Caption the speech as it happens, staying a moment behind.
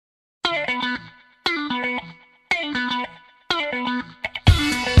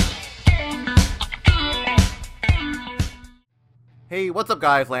Hey, what's up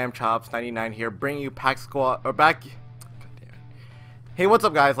guys, Lamb Chops 99 here, bringing you Pack Squad, or back. God damn it. Hey, what's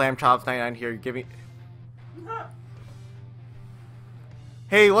up guys, Lamb Chops 99 here, giving.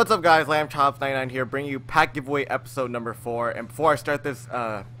 Hey, what's up guys, Lamb Chops 99 here, bringing you pack giveaway episode number 4. And before I start this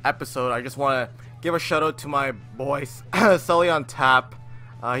episode, I just want to give a shout out to my boy Sully on Tap.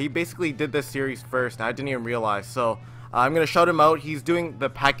 He basically did this series first, and I didn't even realize. So I'm gonna shout him out. He's doing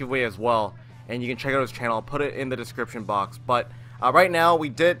the pack giveaway as well, and you can check out his channel. I'll put it in the description box. But right now, we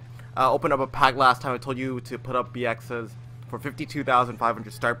did open up a pack last time. I told you to put up BXs for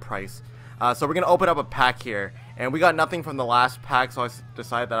 52,500 start price. So we're going to open up a pack here. And we got nothing from the last pack, so I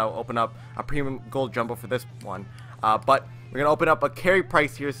decided that I'll open up a premium gold jumbo for this one. But we're going to open up a carry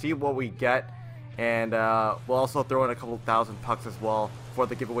price here, see what we get. And we'll also throw in a couple thousand pucks as well for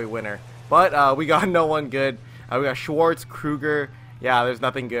the giveaway winner. But we got no one good. We got Schwartz, Kruger. Yeah, there's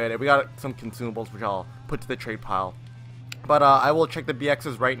nothing good. And we got some consumables, which I'll put to the trade pile. But I will check the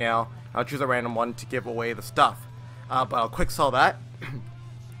BXs right now. I'll choose a random one to give away the stuff. But I'll quick sell that.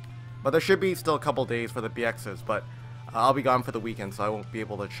 But there should be still a couple days for the BXs. But I'll be gone for the weekend, so I won't be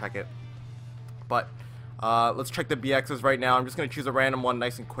able to check it. But let's check the BXs right now. I'm just going to choose a random one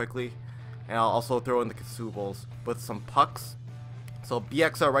nice and quickly. And I'll also throw in the consumables with some pucks. So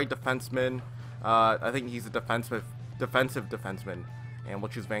BX right defenseman. I think he's a defensive defenseman. And we'll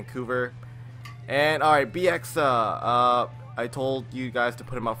choose Vancouver. And alright, BX, I told you guys to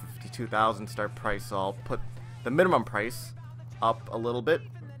put him up for 52,000 start price, so I'll put the minimum price up a little bit.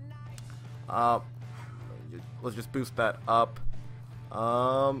 Let's just boost that up.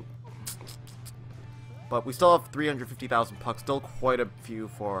 But we still have 350,000 pucks, still quite a few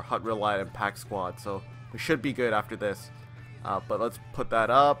for Hut Real Light and Pack Squad, so we should be good after this. But let's put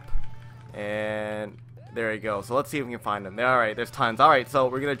that up, and there you go. So let's see if we can find them. Alright, there's tons. Alright, so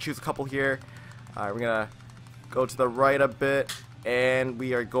we're going to choose a couple here. We're going to go to the right a bit, and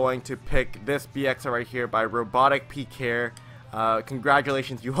we are going to pick this BX right here by Robotic PCare.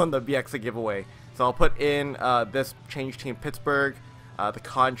 Congratulations, you won the BX giveaway. So I'll put in this change team Pittsburgh, the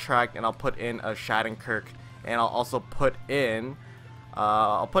contract, and I'll put in a Shattenkirk, and I'll also put in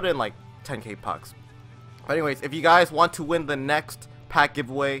like 10k pucks. But anyways, if you guys want to win the next pack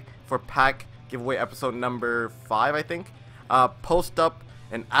giveaway for pack giveaway episode number 5, I think, post up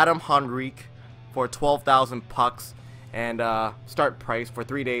an Adam Henique for 12,000 pucks and start price for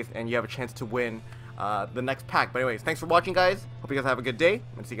 3 days, and you have a chance to win the next pack. But anyways, thanks for watching guys. Hope you guys have a good day,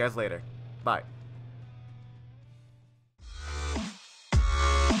 and see you guys later. Bye.